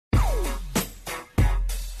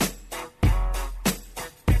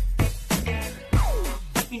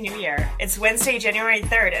Happy New Year. It's Wednesday, January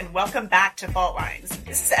 3rd, and welcome back to Fault Lines.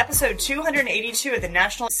 This is episode 282 of the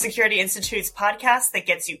National Security Institute's podcast that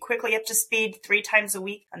gets you quickly up to speed 3 times a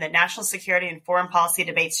week on the national security and foreign policy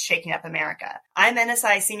debates shaking up America. I'm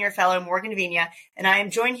NSI Senior Fellow Morgan Vigna, and I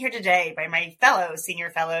am joined here today by my fellow Senior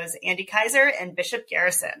Fellows, Andy Kaiser and Bishop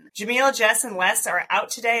Garrison. Jamil, Jess, and Wes are out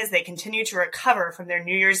today as they continue to recover from their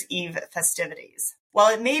New Year's Eve festivities.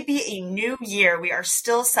 While it may be a new year, we are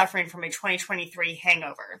still suffering from a 2023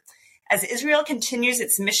 hangover. As Israel continues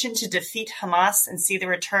its mission to defeat Hamas and see the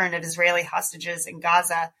return of Israeli hostages in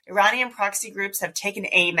Gaza, Iranian proxy groups have taken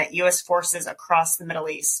aim at U.S. forces across the Middle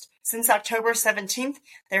East. Since October 17th,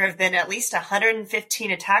 there have been at least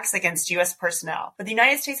 115 attacks against U.S. personnel, but the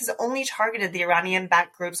United States has only targeted the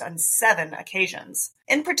Iranian-backed groups on 7 occasions.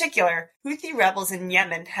 In particular, Houthi rebels in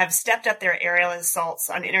Yemen have stepped up their aerial assaults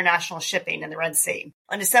on international shipping in the Red Sea.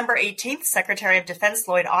 On December 18th, Secretary of Defense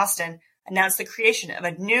Lloyd Austin announced the creation of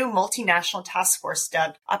a new multinational task force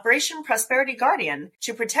dubbed Operation Prosperity Guardian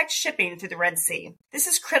to protect shipping through the Red Sea. This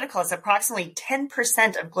is critical as approximately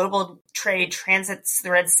 10% of global trade transits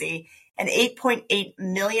the Red Sea and 8.8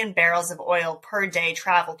 million barrels of oil per day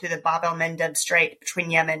travel through the Bab el-Mandeb Strait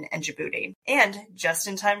between Yemen and Djibouti. And just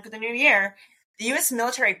in time for the new year, the U.S.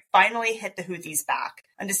 military finally hit the Houthis back.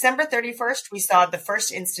 On December 31st, we saw the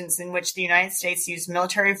first instance in which the United States used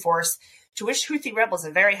military force to wish Houthi rebels a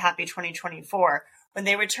very happy 2024 when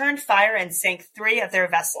they returned fire and sank 3 of their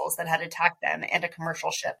vessels that had attacked them and a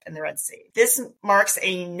commercial ship in the Red Sea. This marks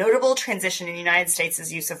a notable transition in the United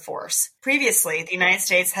States' use of force. Previously, the United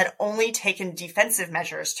States had only taken defensive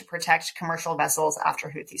measures to protect commercial vessels after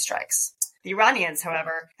Houthi strikes. The Iranians,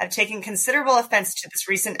 however, have taken considerable offense to this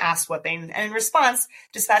recent ass-whipping and in response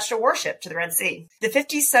dispatched a warship to the Red Sea. The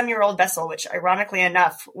 50-some-year-old vessel, which ironically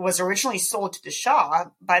enough was originally sold to the Shah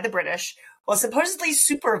by the British, will supposedly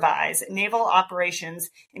supervise naval operations,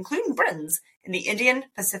 including Britain's, in the Indian,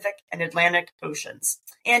 Pacific, and Atlantic Oceans.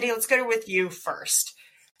 Andy, let's go with you first.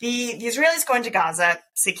 The Israelis go into Gaza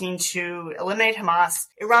seeking to eliminate Hamas.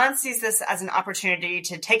 Iran sees this as an opportunity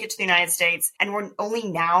to take it to the United States, and we're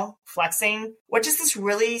only now flexing. What does this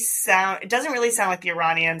really sound? It doesn't really sound like the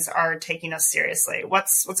Iranians are taking us seriously.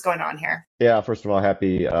 What's going on here? Yeah, first of all,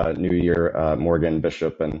 happy New Year, Morgan,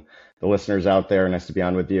 Bishop, and the listeners out there. Nice to be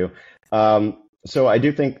on with you. So I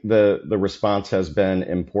do think the response has been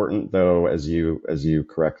important, though, as you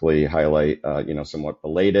correctly highlight, somewhat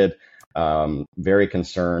belated. Very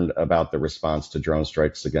concerned about the response to drone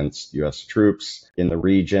strikes against U.S. troops in the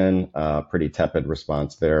region. Pretty tepid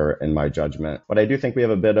response there, in my judgment. But I do think we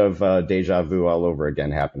have a bit of deja vu all over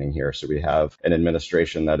again happening here. So we have an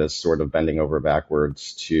administration that is sort of bending over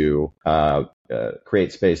backwards to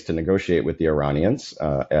create space to negotiate with the Iranians,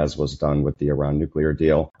 as was done with the Iran nuclear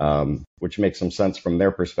deal, which makes some sense from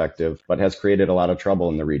their perspective, but has created a lot of trouble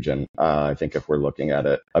in the region, I think, if we're looking at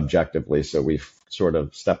it objectively. So we've sort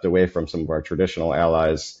of stepped away from some of our traditional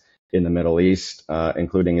allies in the Middle East,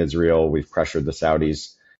 including Israel. We've pressured the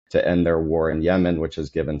Saudis to end their war in Yemen, which has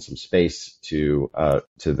given some space to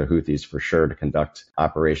the Houthis for sure to conduct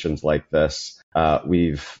operations like this.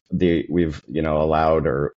 We've allowed,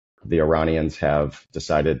 or the Iranians have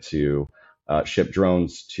decided to ship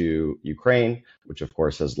drones to Ukraine, which of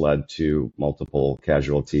course has led to multiple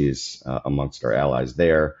casualties amongst our allies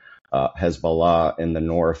there. Hezbollah in the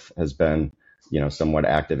north has been, somewhat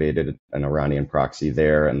activated, an Iranian proxy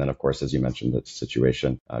there. And then, of course, as you mentioned,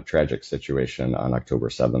 the tragic situation on October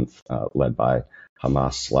 7th, led by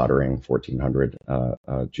Hamas slaughtering 1,400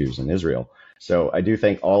 Jews in Israel. So I do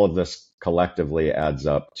think all of this collectively adds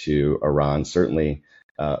up to Iran certainly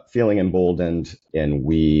feeling emboldened, and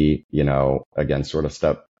we, again, sort of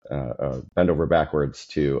bend over backwards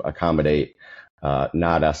to accommodate,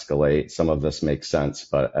 not escalate. Some of this makes sense,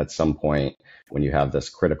 but at some point, when you have this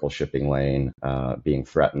critical shipping lane being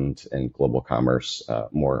threatened in global commerce,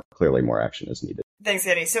 more action is needed. Thanks,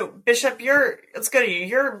 Andy. So, Bishop, let's go to you.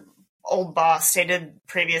 Your old boss stated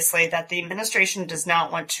previously that the administration does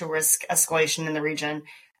not want to risk escalation in the region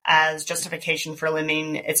as justification for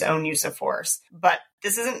limiting its own use of force. But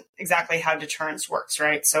this isn't exactly how deterrence works,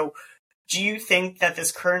 right? So do you think that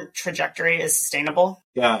this current trajectory is sustainable?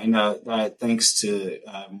 Yeah, and thanks to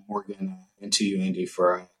Morgan and to you, Andy,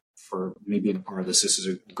 for me being a part of this. This is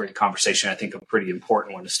a great conversation. I think a pretty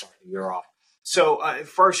important one to start the year off. So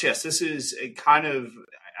first, yes, this is a kind of,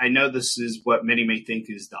 I know this is what many may think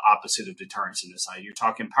is the opposite of deterrence in this side. You're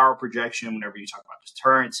talking power projection whenever you talk about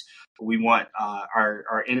deterrence. We want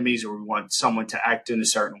our enemies, or we want someone to act in a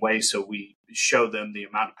certain way, so we show them the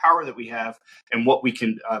amount of power that we have and what we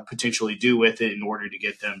can potentially do with it in order to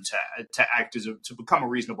get them to act to become a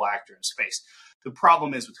reasonable actor in space. The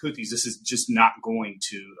problem is with Houthis, this is just not going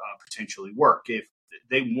to potentially work if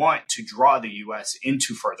they want to draw the U.S.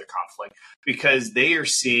 into further conflict, because they are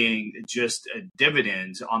seeing just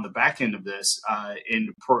dividends on the back end of this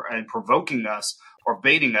in provoking us or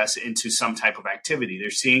baiting us into some type of activity.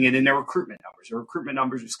 They're seeing it in their recruitment numbers. Their recruitment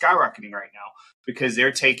numbers are skyrocketing right now because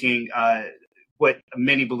they're taking what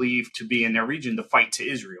many believe to be in their region the fight to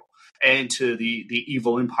Israel and to the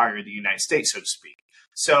evil empire of the United States, so to speak.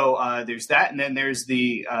 So there's that, and then there's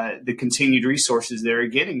the continued resources they're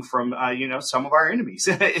getting from some of our enemies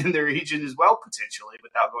in the region as well, potentially,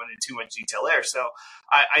 without going into too much detail there. So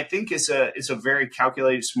I think it's a very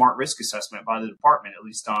calculated, smart risk assessment by the department, at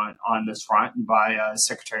least on this front, and by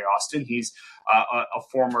Secretary Austin. He's a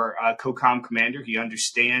former COCOM commander. He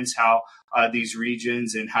understands how these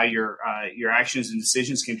regions and how your actions and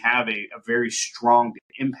decisions can have a very strong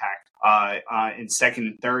impact in second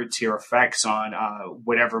and third tier effects on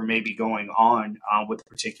whatever may be going on with a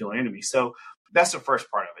particular enemy. So that's the first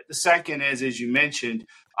part of it. The second is, as you mentioned,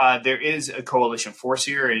 there is a coalition force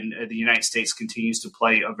here, and the United States continues to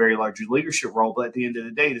play a very large leadership role. But at the end of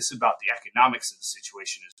the day, this is about the economics of the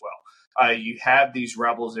situation as well. You have these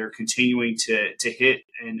rebels that are continuing to hit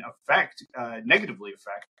and negatively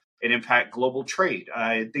affect and impact global trade.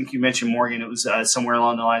 I think you mentioned, Morgan, it was somewhere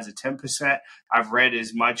along the lines of 10%. I've read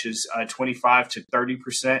as much as 25 to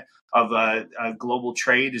 30% of global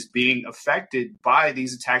trade is being affected by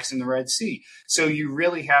these attacks in the Red Sea. So you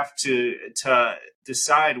really have to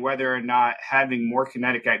decide whether or not having more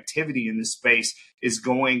kinetic activity in this space is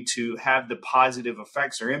going to have the positive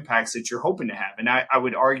effects or impacts that you're hoping to have. And I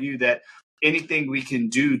would argue that anything we can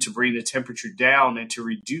do to bring the temperature down and to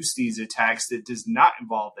reduce these attacks that does not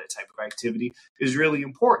involve that type of activity is really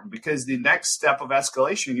important, because the next step of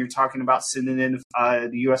escalation, you're talking about sending in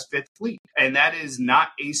the U.S. Fifth Fleet. And that is not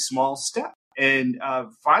a small step. And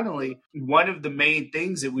finally, one of the main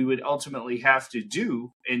things that we would ultimately have to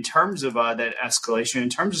do in terms of that escalation, in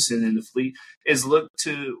terms of sending the fleet, is look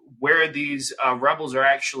to where these rebels are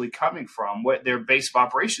actually coming from, what their base of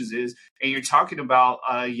operations is. And you're talking about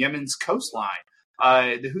Yemen's coastline.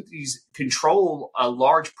 The Houthis control a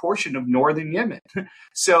large portion of northern Yemen.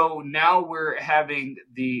 So now we're having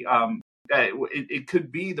it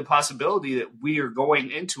could be the possibility that we are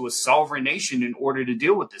going into a sovereign nation in order to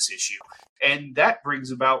deal with this issue. And that brings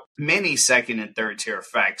about many second and third tier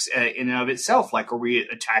effects in and of itself. Like, are we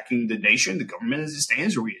attacking the nation, the government as it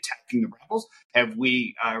stands? Are we attacking the rebels? Have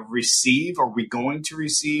we are we going to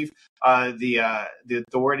receive the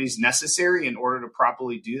authorities necessary in order to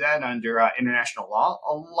properly do that under international law?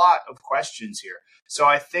 A lot of questions here. So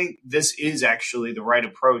I think this is actually the right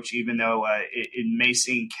approach, even though it may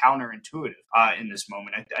seem counterintuitive in this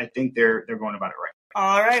moment. I think they're going about it right.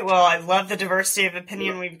 All right. Well, I love the diversity of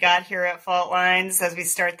opinion we've got here at Fault Lines as we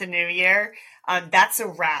start the new year. That's a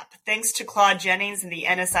wrap. Thanks to Claude Jennings and the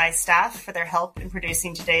NSI staff for their help in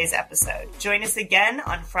producing today's episode. Join us again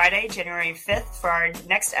on Friday, January 5th for our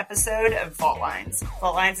next episode of Fault Lines.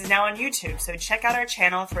 Fault Lines is now on YouTube, so check out our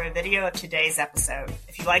channel for a video of today's episode.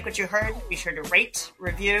 If you like what you heard, be sure to rate,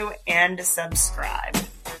 review, and subscribe.